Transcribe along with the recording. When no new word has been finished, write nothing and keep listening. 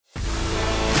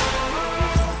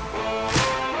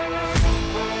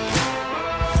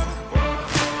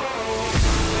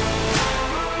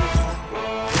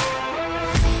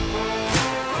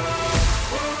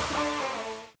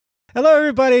Hello,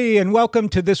 everybody, and welcome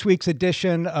to this week's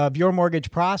edition of Your Mortgage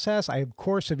Process. I, of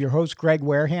course, am your host, Greg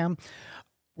Wareham.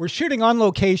 We're shooting on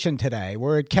location today.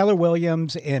 We're at Keller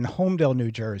Williams in Holmdel,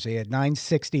 New Jersey, at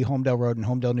 960 Holmdel Road in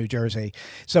Holmdel, New Jersey.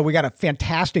 So we got a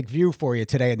fantastic view for you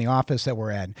today in the office that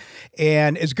we're in.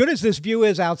 And as good as this view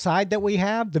is outside that we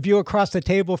have, the view across the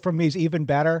table from me is even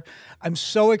better. I'm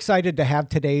so excited to have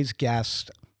today's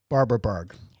guest, Barbara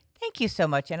Berg. Thank you so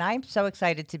much, and I'm so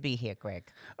excited to be here, Greg.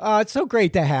 It's so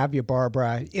great to have you,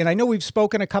 Barbara. And I know we've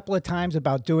spoken a couple of times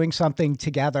about doing something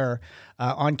together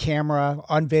on camera,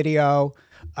 on video,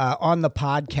 on the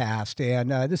podcast, and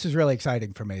this is really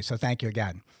exciting for me, so thank you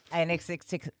again. And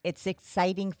it's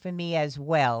exciting for me as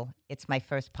well. It's my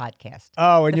first podcast.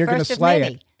 Oh, and The you're going to first of slay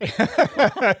many.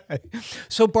 it.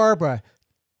 So, Barbara,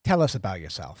 tell us about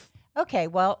yourself. Okay,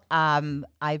 well,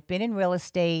 I've been in real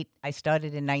estate. I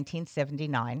started in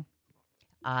 1979.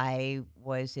 I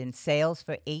was in sales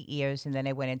for 8 years, and then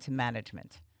I went into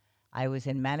management. I was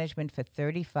in management for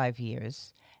 35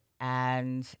 years,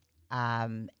 and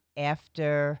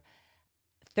after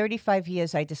 35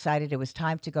 years, I decided it was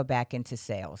time to go back into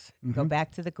sales, go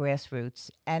back to the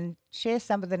grassroots, and share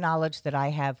some of the knowledge that I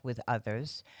have with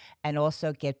others, and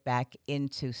also get back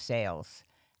into sales.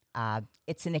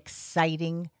 It's an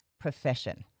exciting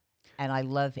profession, and I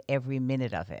love every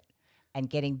minute of it. And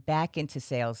getting back into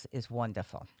sales is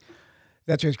wonderful.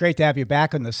 That's just great to have you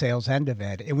back on the sales end of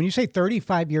it. And when you say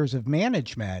 35 years of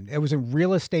management, it was in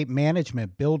real estate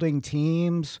management, building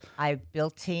teams. I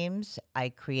built teams. I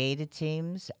created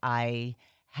teams. I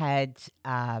had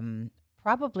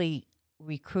probably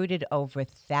recruited over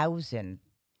 1,000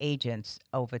 agents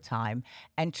over time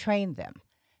and trained them.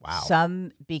 Wow.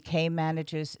 Some became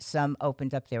managers. Some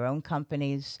opened up their own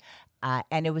companies.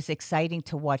 And it was exciting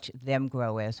to watch them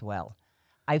grow as well.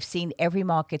 I've seen every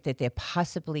market that there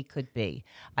possibly could be.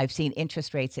 I've seen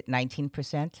interest rates at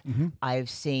 19%. I've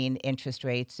seen interest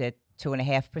rates at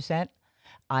 2.5%.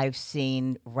 I've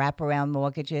seen wraparound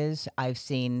mortgages. I've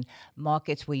seen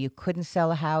markets where you couldn't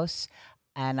sell a house.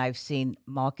 And I've seen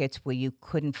markets where you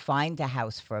couldn't find a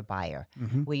house for a buyer,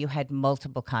 where you had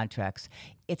multiple contracts.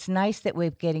 It's nice that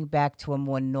we're getting back to a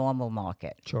more normal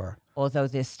market. Sure. Although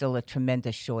there's still a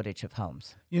tremendous shortage of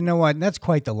homes. You know what? That's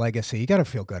quite the legacy. You got to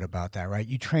feel good about that, right?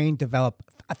 You train, develop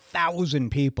 1,000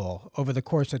 people over the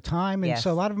course of time. And Yes.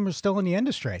 so a lot of them are still in the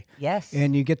industry. Yes.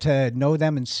 And you get to know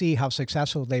them and see how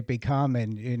successful they've become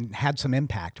and had some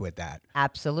impact with that.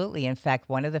 Absolutely. In fact,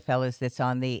 one of the fellows that's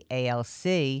on the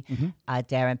ALC,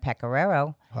 Darren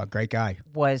Pecoraro, Oh, great guy.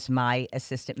 was my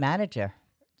assistant manager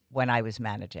when I was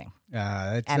managing.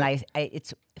 And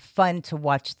it's fun to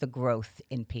watch the growth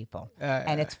in people.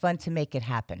 And it's fun to make it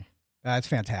happen. That's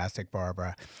fantastic,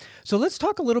 Barbara. So let's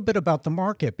talk a little bit about the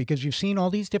market, because you've seen all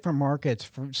these different markets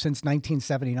since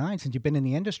 1979, since you've been in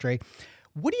the industry.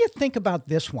 What do you think about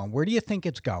this one? Where do you think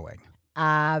it's going?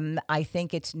 I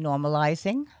think it's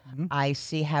normalizing. I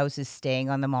see houses staying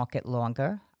on the market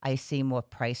longer. I see more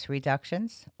price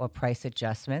reductions or price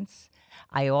adjustments.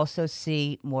 I also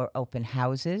see more open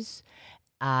houses.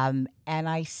 And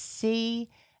I see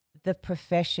the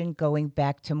profession going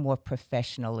back to more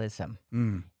professionalism.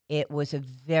 It was a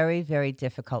very, very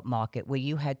difficult market where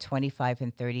you had 25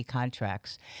 and 30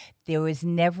 contracts. There was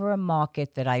never a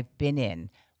market that I've been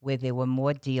in where there were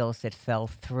more deals that fell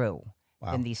through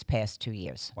than these past 2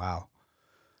 years. Wow.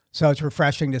 So it's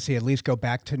refreshing to see at least go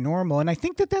back to normal. And I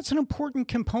think that that's an important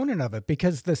component of it,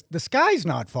 because the sky's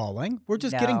not falling. We're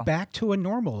just getting back to a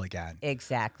normal again.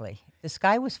 Exactly. The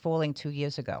sky was falling 2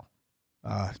 years ago.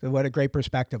 What a great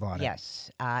perspective on it. Yes.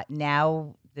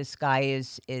 Now the sky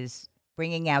is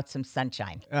bringing out some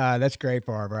sunshine. That's great,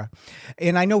 Barbara.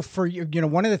 And I know for you,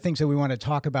 one of the things that we want to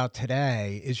talk about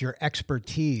today is your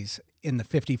expertise in the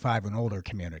 55 and older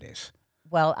communities.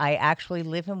 Well, I actually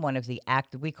live in one of the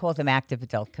we call them active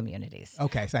adult communities.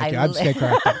 Okay, thank you. I'm stay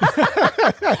corrected.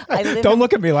 I Don't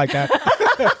look at me like that.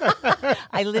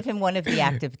 I live in one of the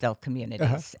active adult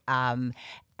communities.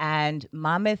 And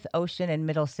Monmouth, Ocean, and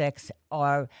Middlesex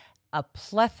are a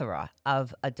plethora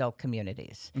of adult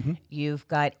communities. You've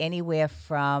got anywhere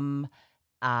from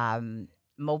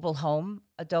mobile home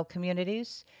adult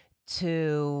communities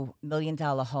to $1 million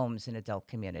homes in adult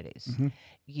communities.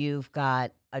 You've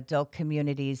got adult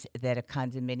communities that are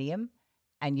condominium,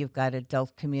 and you've got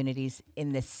adult communities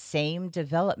in the same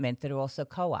development that are also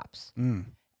co-ops.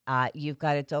 You've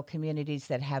got adult communities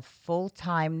that have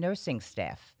full-time nursing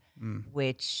staff,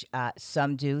 which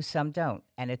some do, some don't,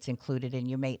 and it's included in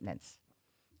your maintenance.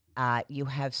 You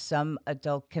have some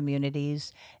adult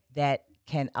communities that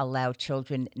can allow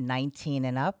children 19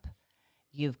 and up.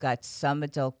 You've got some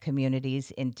adult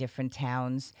communities in different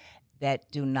towns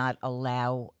that do not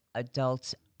allow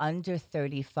adults under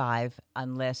 35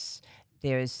 unless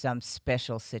there's some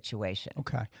special situation.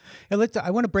 Okay. And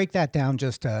I want to break that down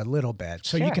just a little bit.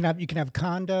 So Sure. you can have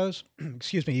condos,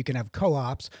 excuse me, you can have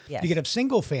co-ops, Yes. you can have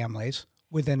single families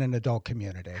within an adult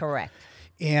community. Correct.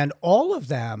 And all of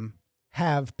them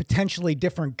have potentially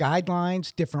different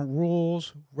guidelines, different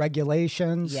rules,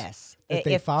 regulations Yes. that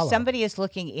they If follow. somebody is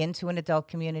looking into an adult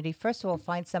community, first of all,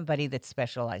 find somebody that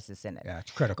specializes in it. Yeah,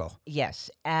 it's critical.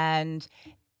 Yes. And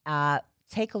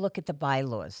take a look at the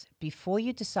bylaws. Before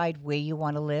you decide where you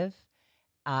want to live,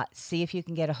 see if you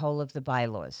can get a hold of the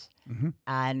bylaws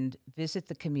and visit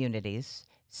the communities,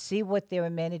 see what their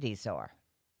amenities are.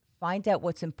 Find out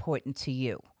what's important to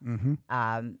you.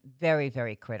 Very,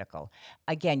 very critical.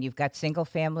 Again, you've got single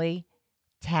family,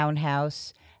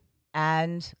 townhouse,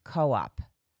 and co-op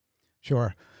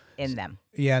Sure. in them.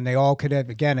 Yeah, and they all could have,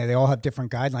 again, they all have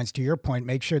different guidelines. To your point,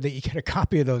 make sure that you get a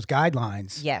copy of those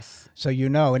guidelines. Yes. So you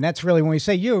know, and that's really when we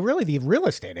say you, really the real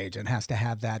estate agent has to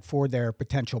have that for their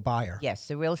potential buyer. Yes,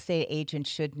 the real estate agent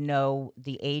should know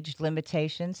the age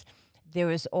limitations.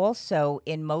 There is also,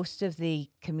 in most of the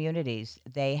communities,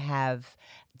 they have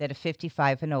that are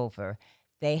 55 and over,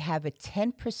 they have a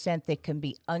 10% that can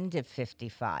be under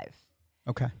 55.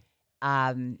 Okay.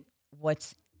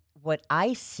 What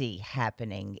I see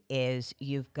happening is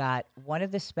you've got one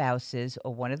of the spouses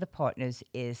or one of the partners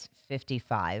is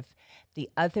 55. The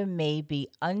other may be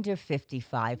under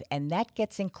 55, and that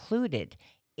gets included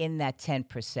in that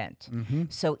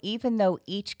 10%. So even though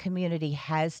each community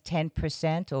has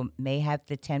 10% or may have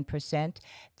the 10%,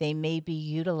 they may be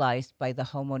utilized by the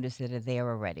homeowners that are there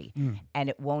already. And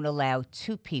it won't allow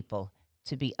two people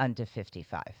to be under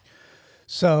 55.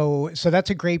 So that's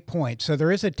a great point. So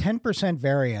there is a 10%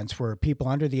 variance where people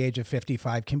under the age of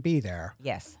 55 can be there.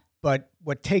 Yes. But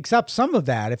what takes up some of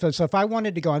that, if I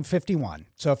wanted to go, I'm 51.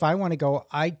 So if I want to go,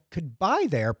 I could buy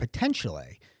there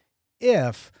potentially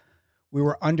if we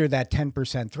were under that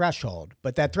 10% threshold.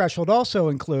 But that threshold also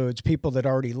includes people that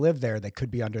already live there that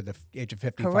could be under the age of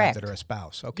 55 Correct. that are a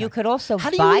spouse. Okay. You could also How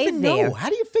do buy you even there. know? How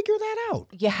do you figure that out?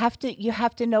 You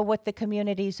have to know what the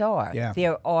communities are. Yeah.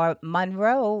 There are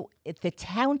Monroe, the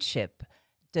township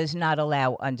does not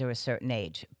allow under a certain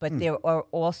age, but there are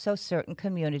also certain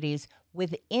communities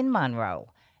within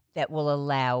Monroe that will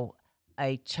allow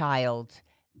a child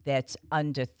that's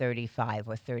under 35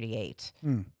 or 38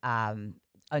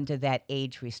 under that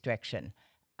age restriction.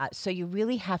 So you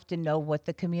really have to know what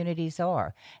the communities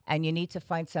are, and you need to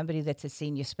find somebody that's a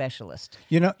senior specialist.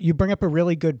 You know, you bring up a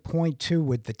really good point, too,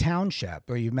 with the township,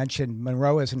 or you mentioned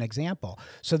Monroe as an example.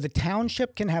 So the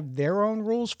township can have their own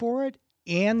rules for it,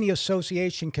 and the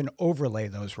association can overlay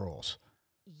those rules.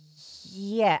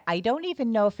 Yeah, I don't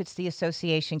even know if it's the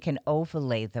association can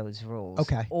overlay those rules.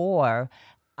 Okay. Or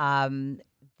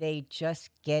they just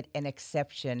get an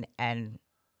exception, and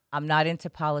I'm not into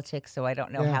politics, so I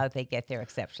don't know how they get their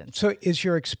exceptions. So is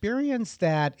your experience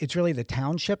that it's really the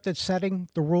township that's setting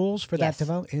the rules for that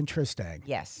development? Interesting.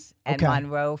 Yes. And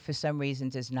Monroe, for some reason,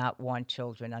 does not want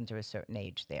children under a certain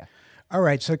age there. All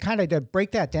right. So kind of to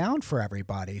break that down for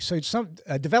everybody. So some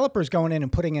developers going in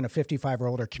and putting in a 55 or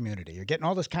older community. You're getting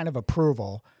all this kind of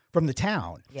approval from the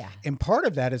town. Yeah. And part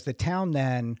of that is the town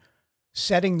then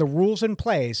setting the rules in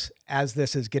place as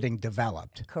this is getting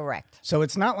developed. Correct. So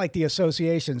it's not like the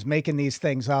association's making these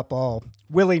things up all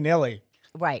willy-nilly.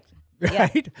 Right.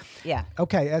 Right? Yeah.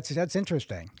 Okay, that's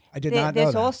interesting. I did not know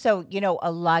There's that. also,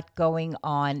 a lot going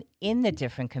on in the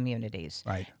different communities.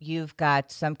 Right. You've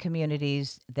got some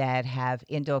communities that have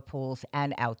indoor pools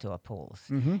and outdoor pools.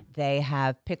 They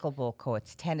have pickleball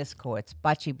courts, tennis courts,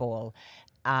 bocce ball,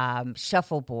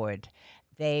 shuffleboard.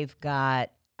 They've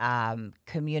got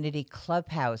community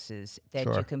clubhouses that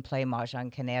you can play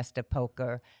mahjong, canasta,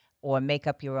 poker, or make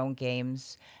up your own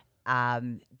games.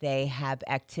 They have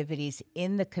activities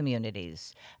in the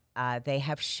communities. They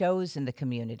have shows in the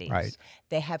communities. Right.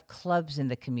 They have clubs in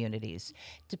the communities.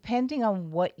 Depending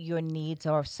on what your needs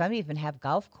are, some even have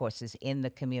golf courses in the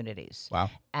communities.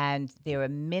 Wow. And there are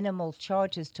minimal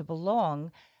charges to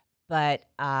belong, but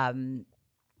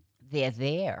they're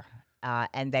there.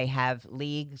 And they have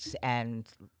leagues, and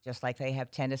just like they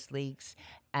have tennis leagues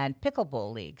and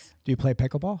pickleball leagues. Do you play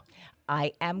pickleball?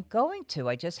 I am going to.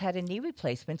 I just had a knee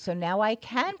replacement, so now I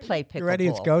can play pickleball. You're ready?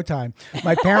 It's go time.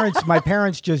 My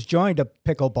parents just joined a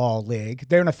pickleball league.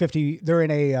 They're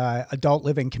in a adult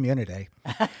living community.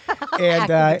 And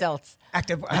Active adults.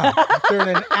 They're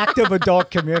in an active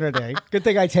adult community. Good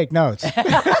thing I take notes.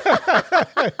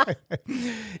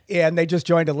 And they just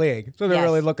joined a league, so they're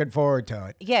really looking forward to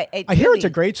it. Yeah, I hear it's a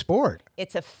great sport.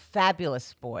 It's a fabulous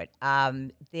sport.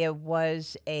 There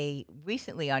was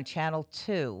recently on Channel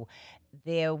 2,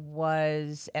 there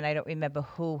was, and I don't remember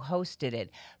who hosted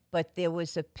it, but there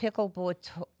was a pickleball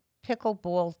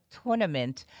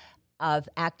tournament of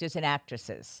actors and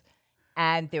actresses.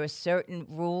 And there are certain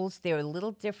rules. They're a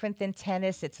little different than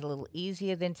tennis. It's a little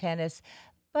easier than tennis.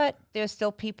 But there's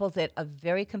still people that are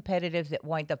very competitive that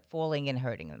wind up falling and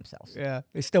hurting themselves. Yeah,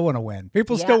 they still want to win.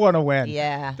 People still want to win.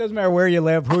 Yeah. Doesn't matter where you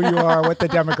live, who you are, what the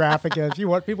demographic is.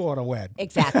 People want to win.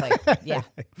 Exactly. Yeah.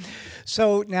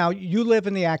 So now you live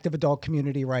in the active adult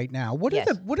community right now. What Yes.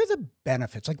 are the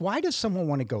benefits? Like, why does someone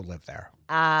want to go live there?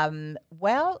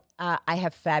 Well, I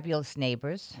have fabulous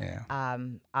neighbors. Yeah.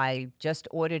 I just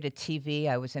ordered a TV.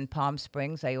 I was in Palm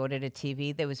Springs. I ordered a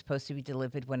TV that was supposed to be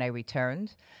delivered when I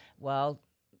returned. Well,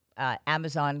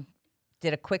 Amazon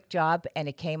did a quick job, and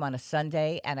it came on a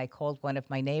Sunday, and I called one of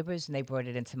my neighbors, and they brought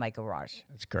it into my garage.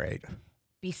 That's great.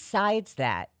 Besides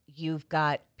that, you've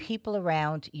got people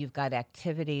around, you've got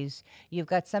activities, you've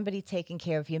got somebody taking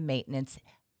care of your maintenance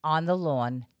on the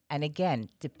lawn. And again,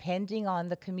 depending on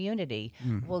the community,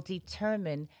 will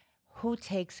determine who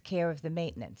takes care of the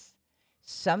maintenance.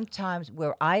 Sometimes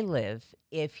where I live,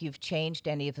 if you've changed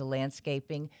any of the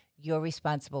landscaping, you're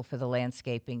responsible for the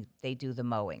landscaping. They do the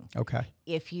mowing. Okay.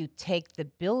 If you take the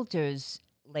builder's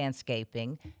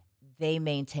landscaping, they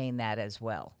maintain that as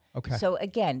well. Okay. So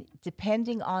again,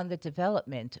 depending on the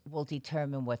development will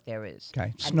determine what there is.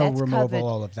 Okay. And Snow that's removal, covered-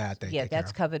 all of that.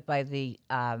 that's covered by the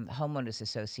homeowners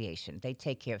association. They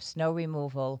take care of snow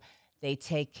removal. They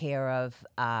take care of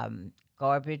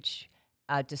garbage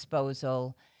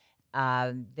disposal.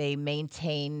 They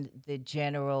maintain the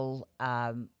general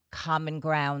common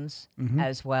grounds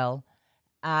as well.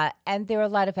 And there are a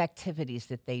lot of activities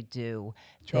that they do.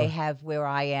 Sure. They have, where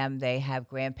I am, they have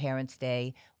Grandparents'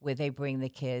 Day where they bring the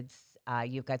kids.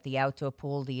 You've got the outdoor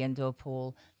pool, the indoor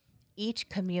pool. Each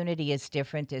community is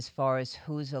different as far as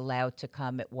who's allowed to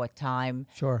come at what time,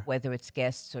 Sure. whether it's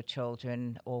guests or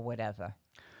children or whatever.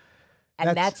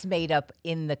 And that's made up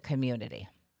in the community.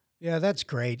 Yeah, that's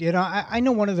great. I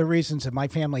know one of the reasons that my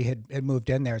family had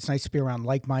moved in there. It's nice to be around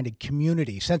like-minded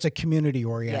community, sense of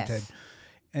community-oriented.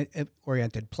 Yes.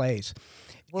 Oriented place.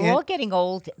 We're all getting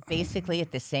old basically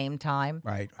at the same time.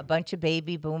 Right. A bunch of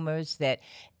baby boomers that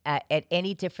at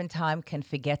any different time can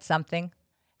forget something.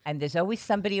 And there's always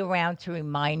somebody around to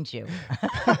remind you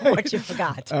what you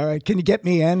forgot. All right. Can you get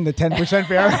me in the 10%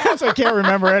 variance? I can't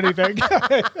remember anything.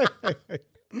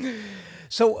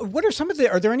 So what are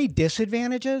are there any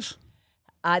disadvantages?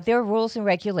 There are rules and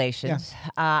regulations.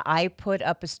 Yeah. I put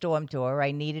up a storm door.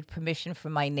 I needed permission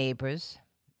from my neighbors.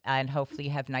 And hopefully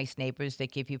you have nice neighbors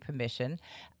that give you permission.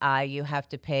 You have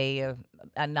to pay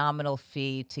a nominal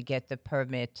fee to get the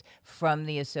permit from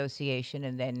the association,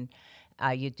 and then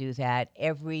you do that.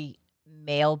 Every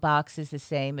mailbox is the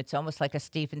same. It's almost like a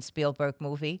Steven Spielberg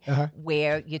movie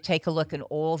where you take a look and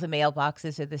all the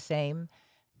mailboxes are the same.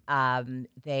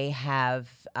 They have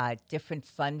different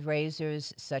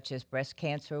fundraisers, such as breast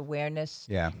cancer awareness,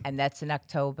 and that's in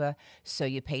October. So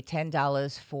you pay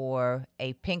 $10 for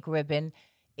a pink ribbon.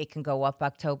 It can go up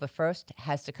October 1st,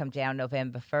 has to come down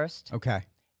November 1st. Okay.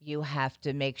 You have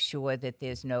to make sure that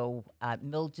there's no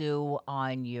mildew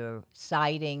on your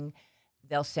siding.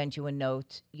 They'll send you a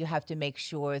note. You have to make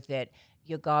sure that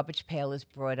your garbage pail is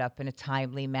brought up in a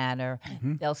timely manner.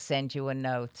 They'll send you a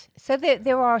note. So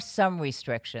there are some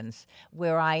restrictions.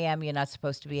 Where I am, you're not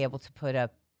supposed to be able to put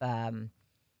up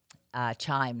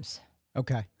chimes.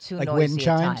 Okay. Too like noisy wind at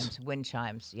chimes? times. Wind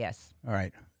chimes, yes. All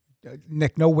right.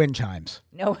 Nick, no wind chimes.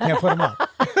 No. Can't put them up.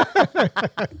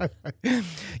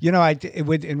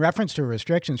 In reference to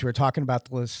restrictions, we were talking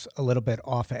about this a little bit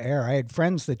off air. I had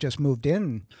friends that just moved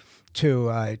in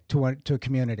to a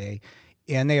community,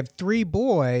 and they have 3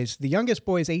 boys. The youngest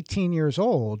boy is 18 years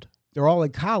old. They're all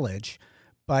in college,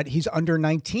 but he's under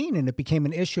 19, and it became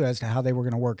an issue as to how they were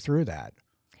going to work through that.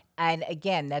 And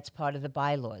again, that's part of the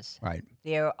bylaws. Right.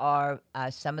 There are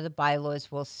some of the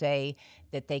bylaws will say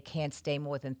that they can't stay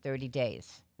more than 30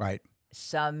 days. Right.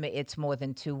 Some, it's more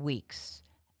than 2 weeks.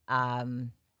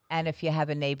 And if you have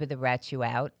a neighbor that rats you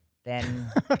out, then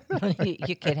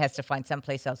your kid has to find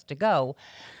someplace else to go.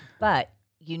 But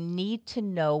you need to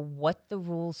know what the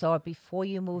rules are before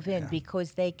you move in,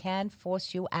 because they can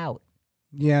force you out.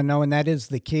 Yeah, no, and that is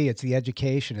the key. It's the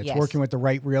education. It's working with the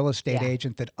right real estate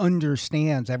agent that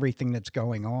understands everything that's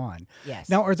going on. Yes.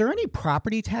 Now, are there any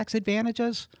property tax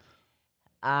advantages?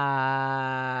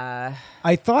 I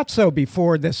thought so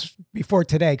before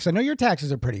today, because I know your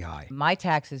taxes are pretty high. My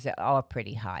taxes are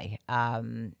pretty high.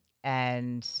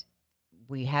 And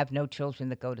we have no children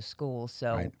that go to school,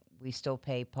 so we still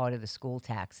pay part of the school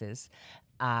taxes.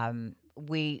 The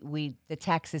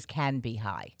taxes can be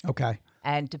high. Okay.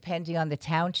 And depending on the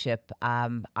township,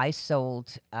 I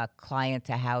sold a client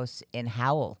a house in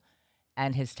Howell,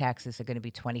 and his taxes are going to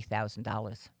be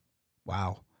 $20,000.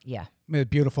 Wow. Yeah. A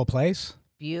beautiful place.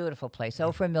 Beautiful place.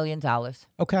 Over $1 million.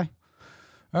 Okay.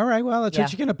 All right. Well, that's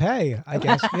what you're going to pay, I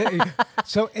guess.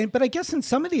 But I guess in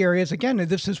some of the areas, again,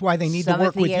 this is why they need to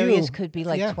work with you. Some of the areas could be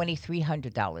like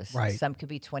 $2,300. Right. Some could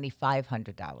be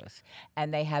 $2,500.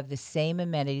 And they have the same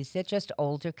amenities. They're just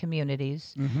older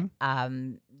communities.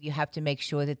 Mm-hmm. You have to make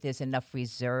sure that there's enough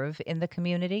reserve in the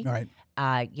community. Right.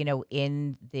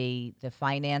 In the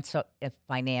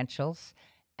financials.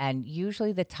 And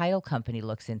usually the title company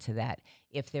looks into that.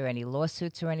 If there are any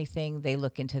lawsuits or anything, they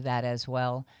look into that as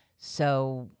well.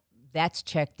 So that's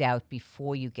checked out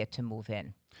before you get to move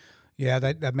in. Yeah,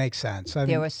 that makes sense.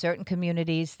 There are certain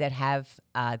communities that have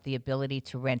the ability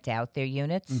to rent out their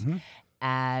units. Mm-hmm.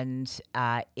 And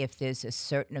if there's a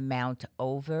certain amount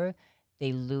over,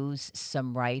 they lose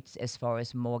some rights as far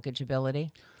as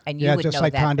mortgageability. And you would just know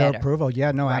like that condo better. approval.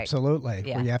 Yeah, no, Right. absolutely.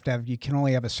 Yeah. Where you can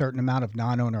only have a certain amount of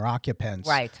non-owner occupants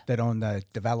that own the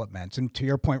developments. And to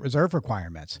your point, reserve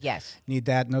requirements. Yes. You need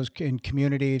that in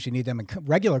communities. You need them in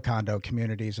regular condo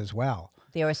communities as well.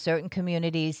 There are certain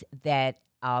communities that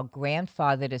are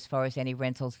grandfathered as far as any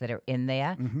rentals that are in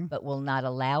there, but will not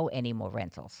allow any more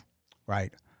rentals.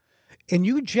 Right. And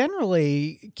you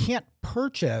generally can't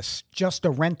purchase just a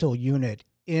rental unit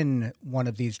in one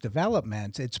of these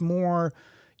developments. It's more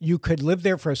you could live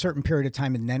there for a certain period of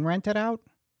time and then rent it out.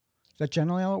 Is that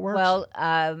generally how it works? Well,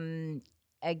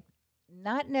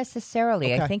 not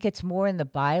necessarily. Okay. I think it's more in the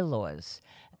bylaws.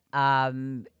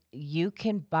 You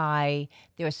can buy,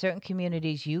 there are certain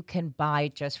communities you can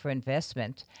buy just for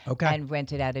investment and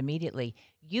rent it out immediately.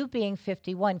 You being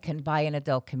 51 can buy an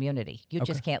adult community. You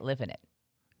just can't live in it.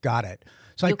 Got it.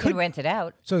 So you can rent it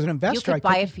out. So as an investor, you could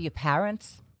buy it for your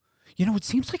parents. It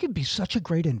seems like it'd be such a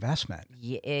great investment.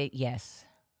 Yes.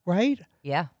 Right?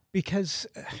 Yeah. Because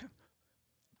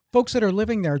folks that are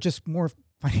living there are just more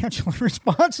financially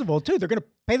responsible, too. They're going to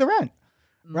pay the rent,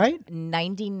 right?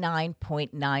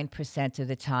 99.9% of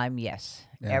the time, yes.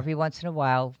 Yeah. Every once in a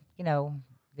while,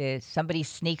 somebody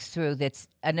sneaks through that's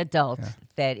an adult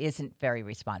that isn't very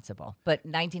responsible. But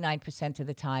 99% of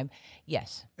the time,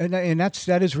 yes. And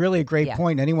that is really a great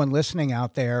point. Anyone listening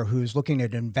out there who's looking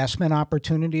at investment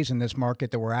opportunities in this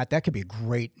market that we're at, that could be a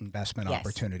great investment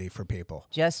opportunity for people.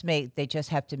 They just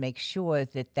have to make sure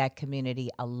that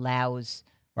community allows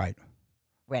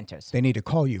renters. They need to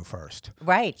call you first.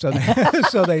 Right. So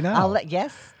they know.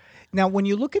 Yes. Now, when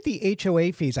you look at the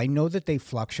HOA fees, I know that they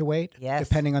fluctuate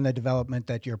depending on the development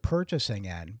that you're purchasing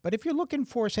in. But if you're looking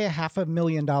for, say, a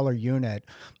 $500,000 unit,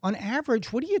 on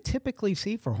average, what do you typically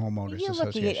see for homeowners association? You're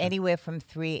looking at anywhere from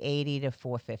 $380 to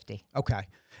 $450. Okay.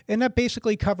 And that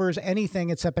basically covers anything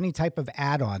except any type of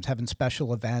add-ons, having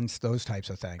special events, those types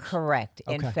of things. Correct.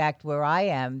 Okay. In fact, where I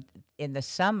am, in the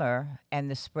summer and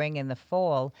the spring and the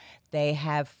fall, they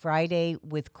have Friday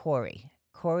with Corey.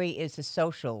 Corey is a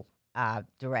social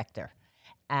director.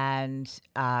 And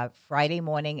Friday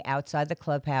morning outside the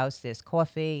clubhouse, there's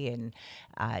coffee and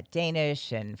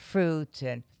Danish and fruit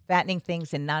and fattening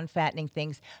things and non-fattening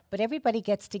things. But everybody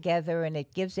gets together and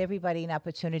it gives everybody an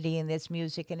opportunity, and there's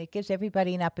music, and it gives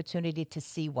everybody an opportunity to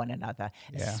see one another,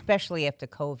 especially after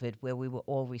COVID, where we were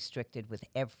all restricted with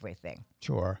everything.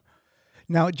 Sure.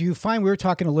 Now, do you find, we were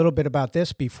talking a little bit about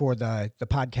this before the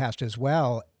podcast as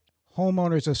well,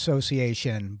 homeowners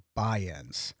association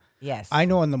buy-ins? Yes. I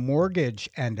know on the mortgage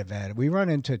end of it, we run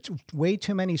into way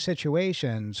too many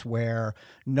situations where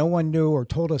no one knew or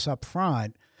told us up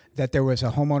front that there was a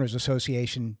homeowners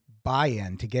association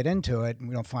buy-in to get into it, and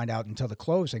we don't find out until the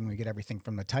closing. We get everything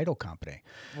from the title company.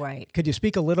 Right. Could you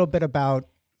speak a little bit about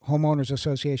homeowners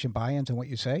association buy-ins and what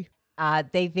you say?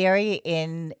 They vary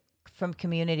from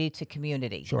community to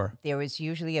community. Sure. There is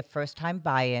usually a first-time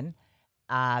buy-in.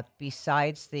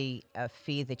 Besides the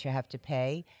fee that you have to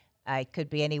pay, it could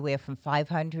be anywhere from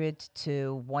 $500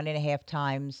 to 1.5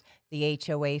 times the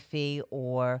HOA fee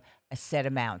or a set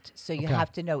amount. So you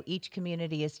have to know each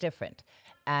community is different.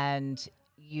 And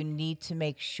you need to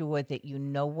make sure that you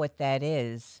know what that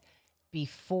is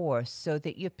before, so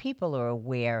that your people are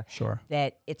aware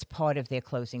that it's part of their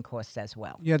closing costs as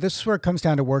well. Yeah, this is where it comes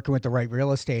down to working with the right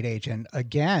real estate agent,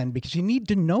 again, because you need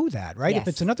to know that, right? Yes. If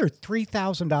it's another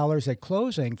 $3,000 at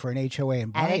closing for an HOA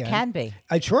and buy-in. And it can be.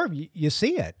 Sure, you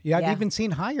see it. I've even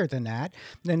seen higher than that.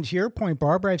 Then to your point,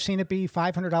 Barbara, I've seen it be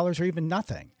 $500 or even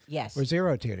nothing. Yes. or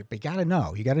zero to it. But you got to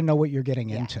know. You got to know what you're getting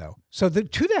into. So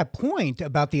to that point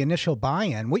about the initial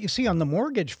buy-in, what you see on the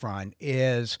mortgage front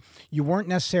is you weren't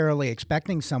necessarily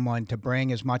expecting someone to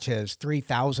bring as much as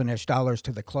 $3,000-ish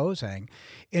to the closing,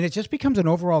 and it just becomes an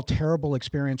overall terrible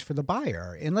experience for the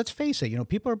buyer. And let's face it,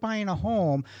 people are buying a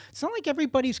home. It's not like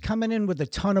everybody's coming in with a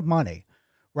ton of money,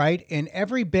 right? And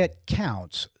every bit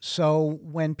counts. So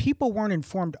when people weren't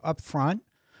informed up front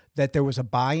that there was a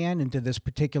buy-in into this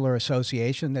particular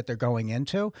association that they're going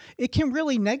into, it can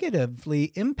really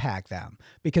negatively impact them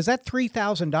because that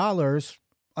 $3,000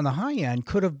 on the high end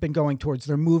could have been going towards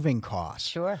their moving costs,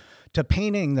 Sure. to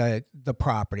painting the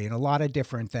property and a lot of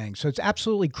different things. So it's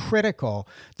absolutely critical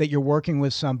that you're working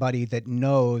with somebody that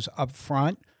knows up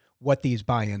front what these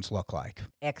buy-ins look like.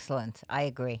 Excellent. I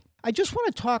agree. I just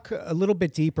want to talk a little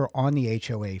bit deeper on the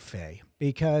HOA fee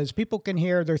because people can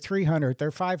hear they're $300,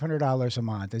 they're $500 a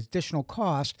month, additional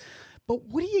cost. But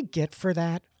what do you get for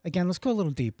that? Again, let's go a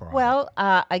little deeper. Well,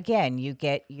 again, you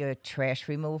get your trash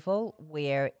removal,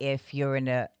 where if you're in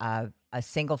a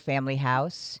single family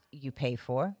house, you pay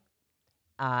for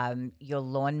your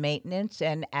lawn maintenance,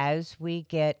 and as we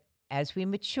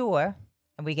mature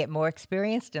and we get more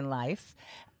experienced in life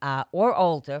or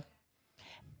older,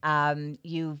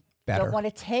 you don't want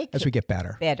to take as we get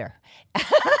better.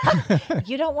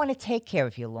 You don't want to take care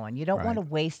of your lawn. You don't want to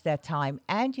waste that time,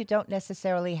 and you don't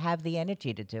necessarily have the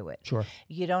energy to do it. Sure.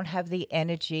 You don't have the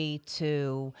energy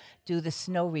to do the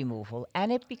snow removal,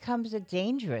 and it becomes a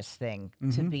dangerous thing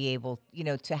to be able,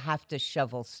 to have to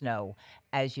shovel snow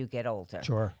as you get older.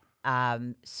 Sure.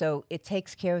 So it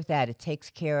takes care of that. It takes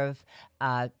care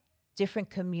of different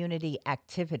community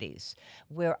activities.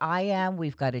 Where I am,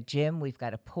 we've got a gym, we've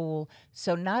got a pool.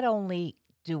 So not only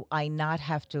do I not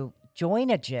have to join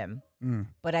a gym,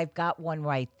 but I've got one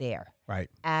right there. Right.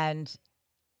 And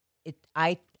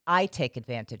I take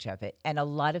advantage of it. And a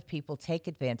lot of people take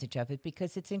advantage of it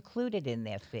because it's included in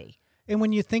their fee. And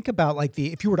when you think about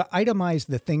if you were to itemize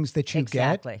the things that you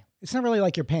get, it's not really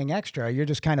like you're paying extra. You're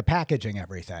just kind of packaging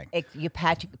everything. You're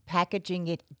packaging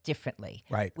it differently,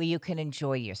 right? Where you can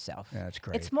enjoy yourself. Yeah, that's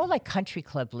great. It's more like country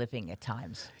club living at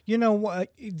times.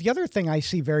 The other thing I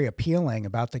see very appealing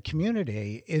about the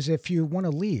community is if you want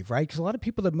to leave, right? Because a lot of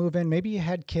people that move in, maybe you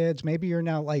had kids, maybe you're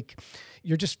now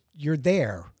you're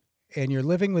there and you're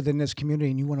living within this community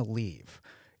and you want to leave.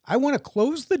 I want to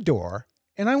close the door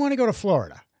and I want to go to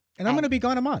Florida. And I'm going to be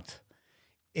gone a month.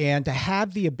 And to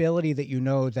have the ability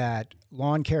that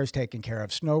lawn care is taken care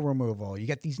of, snow removal, you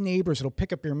get these neighbors that'll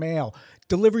pick up your mail,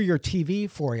 deliver your TV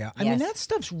for you. I mean, that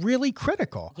stuff's really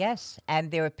critical. Yes. And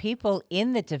there are people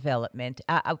in the development.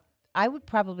 I would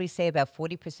probably say about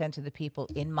 40% of the people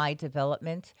in my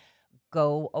development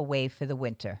go away for the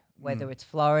winter, whether it's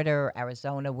Florida or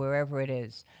Arizona, wherever it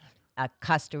is,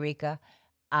 Costa Rica.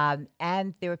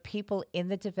 And there are people in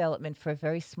the development for a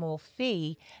very small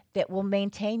fee that will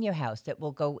maintain your house, that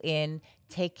will go in,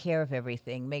 take care of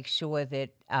everything, make sure that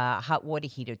hot water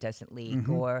heater doesn't leak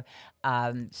or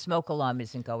smoke alarm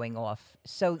isn't going off.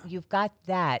 So you've got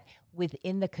that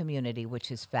within the community,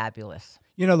 which is fabulous.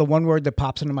 The one word that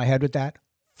pops into my head with that,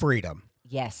 freedom.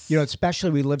 Yes. Especially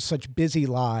we live such busy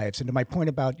lives. And to my point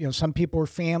about, some people are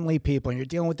family people and you're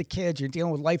dealing with the kids, you're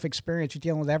dealing with life experience, you're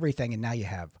dealing with everything. And now you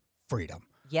have freedom.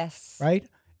 Yes. Right?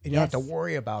 And you don't have to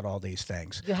worry about all these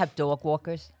things. You have dog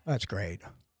walkers. That's great.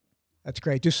 That's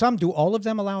great. Do all of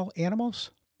them allow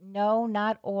animals? No,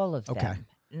 not all of them. Okay.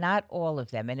 Not all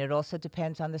of them. And it also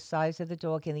depends on the size of the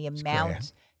dog and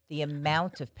the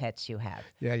amount of pets you have.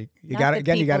 Yeah, you got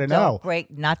to know.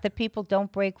 Not that people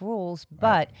don't break rules,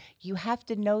 but you have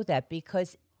to know that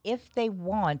because if they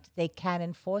want, they can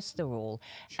enforce the rule.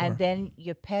 Sure. And then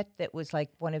your pet that was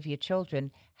like one of your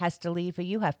children has to leave or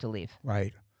you have to leave.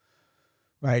 Right.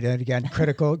 Right. And again,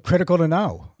 critical to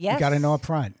know. Yes. You got to know up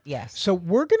front. Yes. So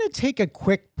we're going to take a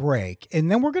quick break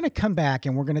and then we're going to come back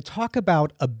and we're going to talk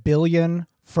about 1 billion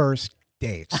first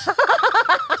dates.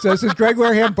 So this is Greg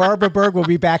Wareham, Barbara Berg. We'll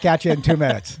be back at you in 2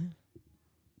 minutes.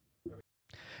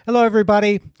 Hello,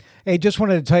 everybody. Hey, just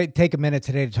wanted to take a minute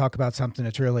today to talk about something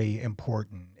that's really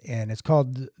important, and it's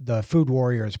called the Food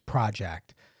Warriors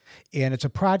Project. And it's a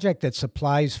project that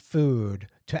supplies food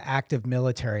to active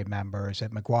military members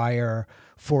at McGuire,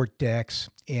 Fort Dix,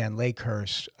 and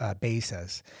Lakehurst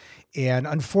bases. And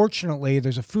unfortunately,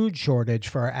 there's a food shortage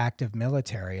for our active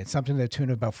military. It's something to the tune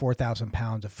of about 4,000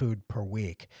 pounds of food per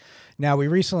week. Now, we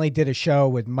recently did a show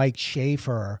with Mike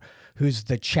Schaefer, who's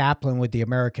the chaplain with the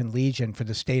American Legion for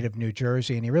the state of New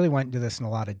Jersey, and he really went into this in a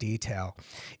lot of detail.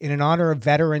 In honor of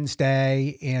Veterans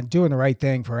Day and doing the right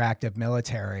thing for active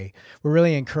military, we're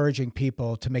really encouraging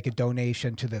people to make a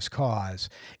donation to this cause,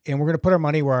 and we're going to put our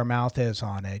money where our mouth is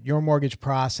on it. Your Mortgage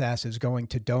Process is going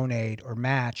to donate or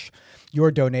match your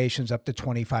donations up to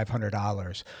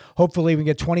 $2,500. Hopefully, we can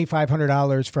get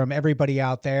 $2,500 from everybody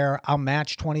out there. I'll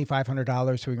match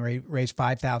 $2,500 so we can raise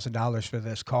 $5,000 for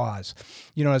this cause.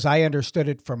 You know, as I understood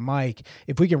it from Mike,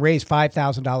 if we can raise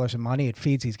 $5,000 in money, it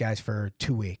feeds these guys for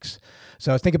 2 weeks.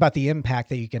 So think about the impact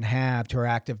that you can have to our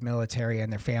active military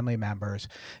and their family members.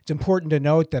 It's important to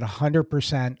note that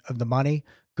 100% of the money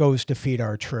goes to feed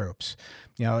our troops.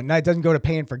 You know, and that doesn't go to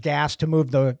paying for gas to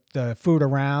move the food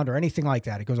around or anything like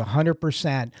that. It goes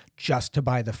 100% just to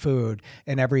buy the food,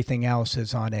 and everything else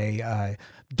is on a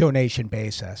donation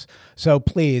basis. So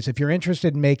please, if you're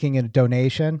interested in making a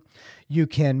donation, you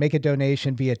can make a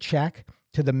donation via check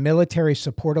to the Military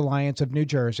Support Alliance of New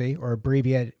Jersey, or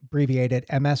abbreviated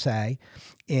MSA,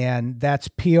 and that's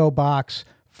P.O. Box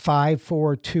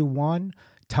 5421,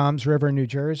 Toms River, New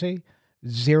Jersey,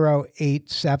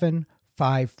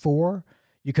 08754.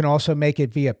 You can also make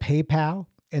it via PayPal,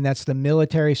 and that's the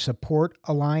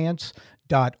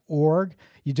militarySupportAlliance.org.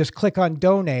 You just click on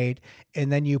donate,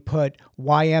 and then you put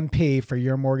YMP for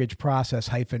Your Mortgage Process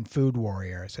 -Food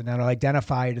Warriors. And that'll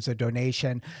identify it as a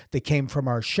donation that came from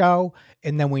our show,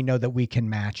 and then we know that we can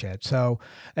match it. So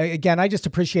again, I just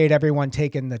appreciate everyone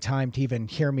taking the time to even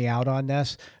hear me out on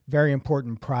this. Very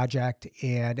important project.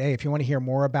 And hey, if you want to hear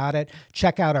more about it,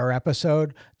 check out our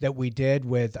episode that we did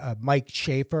with Mike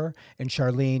Schaefer and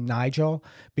Charlene Nigel,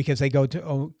 because they go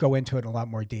into it in a lot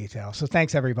more detail. So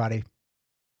thanks, everybody.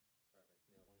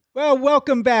 Well,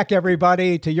 welcome back,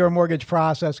 everybody, to Your Mortgage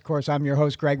Process. Of course, I'm your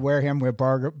host, Greg Wareham, with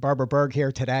Barbara Berg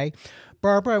here today.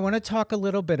 Barbara, I want to talk a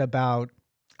little bit about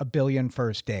A Billion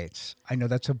First Dates. I know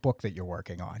that's a book that you're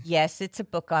working on. Yes, it's a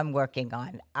book I'm working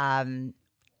on.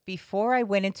 Before I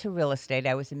went into real estate,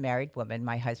 I was a married woman.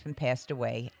 My husband passed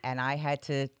away, and I had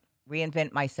to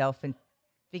reinvent myself and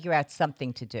figure out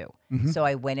something to do. Mm-hmm. So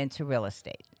I went into real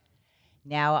estate.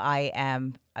 Now I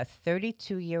am a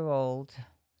 32-year-old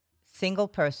single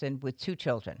person with 2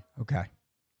 children. Okay.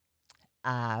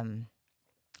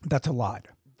 That's a lot.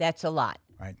 That's a lot.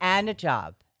 Right. And a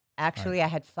job. Actually, right. I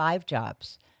had 5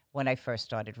 jobs when I first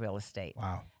started real estate.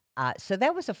 Wow. So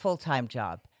that was a full-time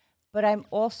job. But I'm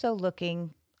also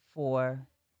looking for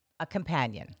a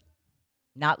companion.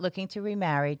 Not looking to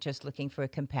remarry, just looking for a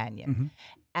companion. Mm-hmm.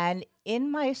 And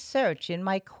in my search, in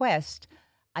my quest,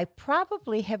 I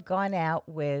probably have gone out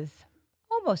with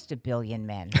almost 1 billion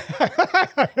men.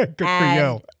 Good for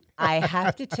you. I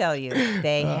have to tell you,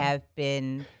 they have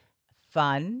been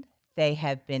fun. They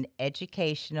have been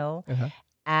educational. Uh-huh.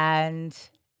 And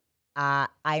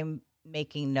I'm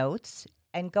making notes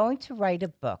and going to write a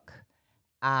book.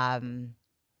 I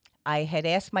had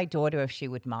asked my daughter if she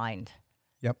would mind.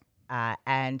 Yep.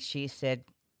 And she said,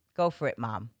 go for it,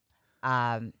 Mom.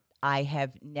 I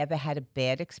have never had a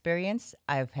bad experience.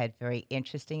 I've had very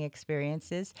interesting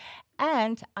experiences,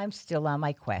 and I'm still on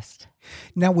my quest.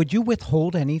 Now, would you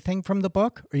withhold anything from the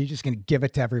book, or are you just going to give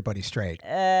it to everybody straight?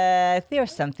 There are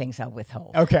some things I'll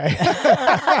withhold. Okay.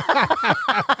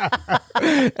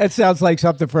 That sounds like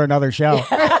something for another show.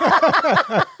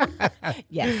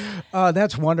 Yes.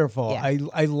 That's wonderful. Yeah.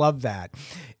 I love that.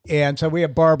 And so we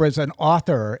have Barbara as an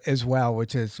author as well,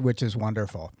 which is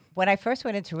wonderful. When I first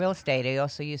went into real estate, I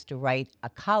also used to write a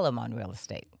column on real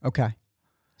estate. Okay.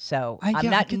 So I'm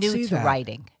not new to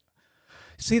writing.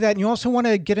 See that? And you also want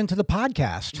to get into the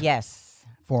podcast. Yes.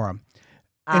 Forum.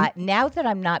 Now that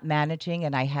I'm not managing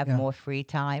and I have more free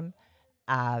time,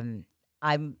 I'm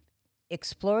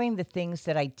exploring the things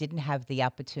that I didn't have the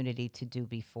opportunity to do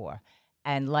before.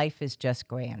 And life is just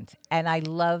grand. And I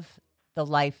love the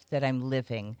life that I'm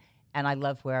living, and I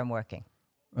love where I'm working.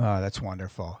 Oh, that's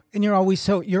wonderful. And you're always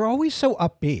so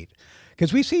upbeat,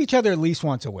 because we see each other at least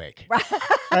once a week.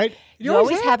 Right? You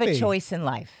always have a choice in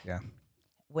life. Yeah.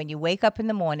 When you wake up in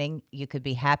the morning, you could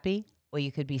be happy or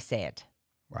you could be sad.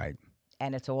 Right.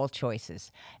 And it's all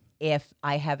choices. If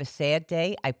I have a sad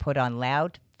day, I put on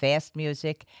loud, fast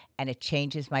music, and it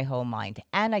changes my whole mind.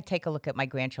 And I take a look at my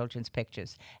grandchildren's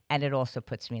pictures, and it also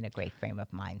puts me in a great frame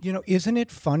of mind. You know, isn't it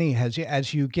funny,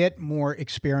 as you get more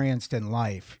experienced in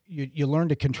life, you learn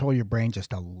to control your brain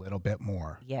just a little bit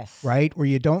more. Yes. Right? Where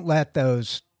you don't let the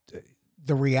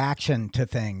reaction to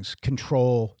things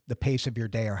control the pace of your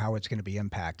day or how it's going to be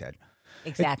impacted.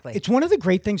 Exactly. It's one of the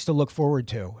great things to look forward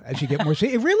to as you get more.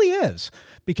 It really is,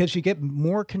 because you get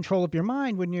more control of your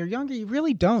mind. When you're younger, you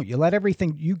really don't. You let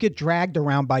everything, you get dragged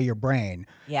around by your brain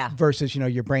versus,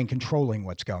 your brain controlling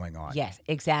what's going on. Yes,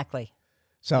 exactly.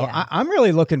 So I'm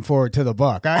really looking forward to the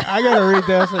book. I got to read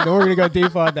this, and we're going to go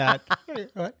deep on that.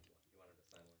 What?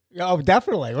 Oh,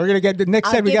 definitely. We're going to get, Nick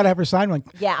said we got to have her sign one.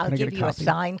 Yeah, I'll give you a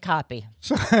signed copy.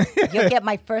 You'll get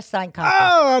my first signed copy.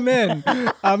 Oh, I'm in.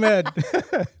 I'm in.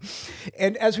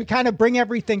 And as we kind of bring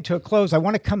everything to a close, I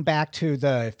want to come back to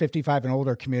the 55 and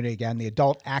older community again, the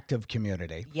adult active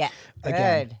community. Yeah,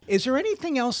 again. good. Is there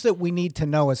anything else that we need to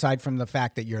know aside from the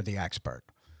fact that you're the expert?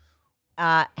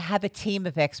 Have a team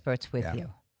of experts with you.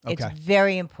 Okay. It's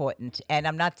very important. And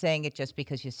I'm not saying it just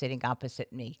because you're sitting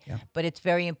opposite me, but it's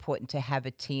very important to have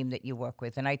a team that you work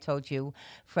with. And I told you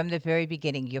from the very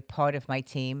beginning, you're part of my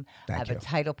team. I have a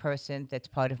title person that's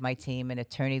part of my team, an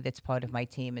attorney that's part of my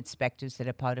team, inspectors that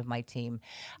are part of my team.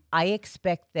 I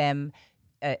expect them,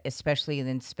 especially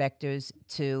the inspectors,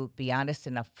 to be honest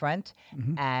and upfront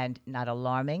and not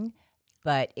alarming,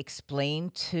 but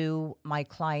explain to my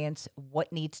clients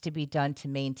what needs to be done to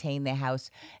maintain their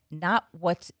house, not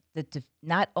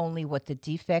only what the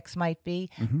defects might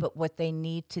be, but what they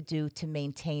need to do to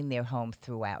maintain their home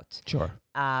throughout. Sure.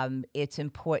 It's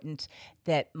important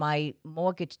that my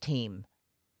mortgage team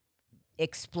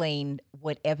explain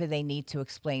whatever they need to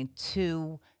explain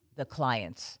to the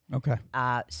clients. Okay.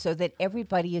 So that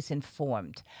everybody is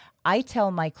informed. I tell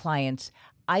my clients,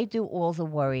 I do all the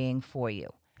worrying for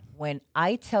you. When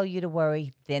I tell you to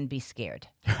worry, then be scared.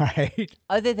 Right.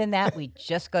 Other than that, we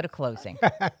just go to closing.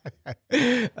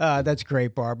 That's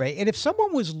great, Barbara. And if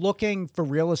someone was looking for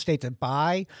real estate to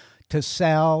buy, to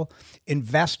sell,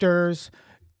 investors,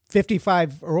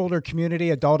 55 or older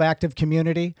community, adult active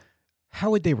community,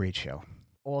 how would they reach you?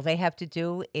 All they have to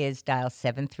do is dial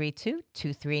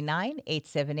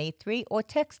 732-239-8783 or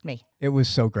text me. It was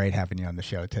so great having you on the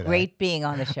show today. Great being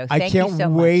on the show. I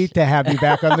can't wait to have you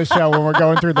back on the show when we're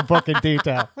going through the book in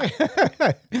detail. Me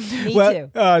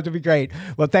too. It'll be great.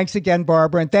 Well, thanks again,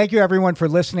 Barbara. And thank you, everyone, for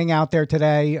listening out there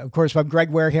today. Of course, I'm Greg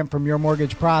Wareham from Your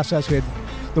Mortgage Process. We had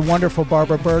the wonderful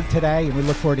Barbara Berg today, and we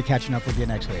look forward to catching up with you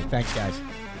next week. Thanks, guys.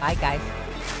 Bye, guys.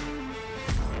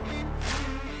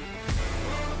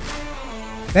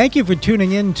 Thank you for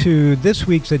tuning in to this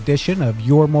week's edition of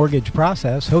Your Mortgage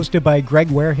Process, hosted by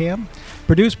Greg Wareham,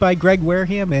 produced by Greg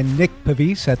Wareham and Nick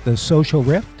Pavis at The Social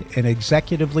Rift, and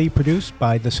executively produced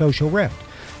by The Social Rift.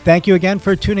 Thank you again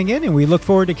for tuning in, and we look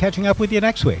forward to catching up with you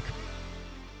next week.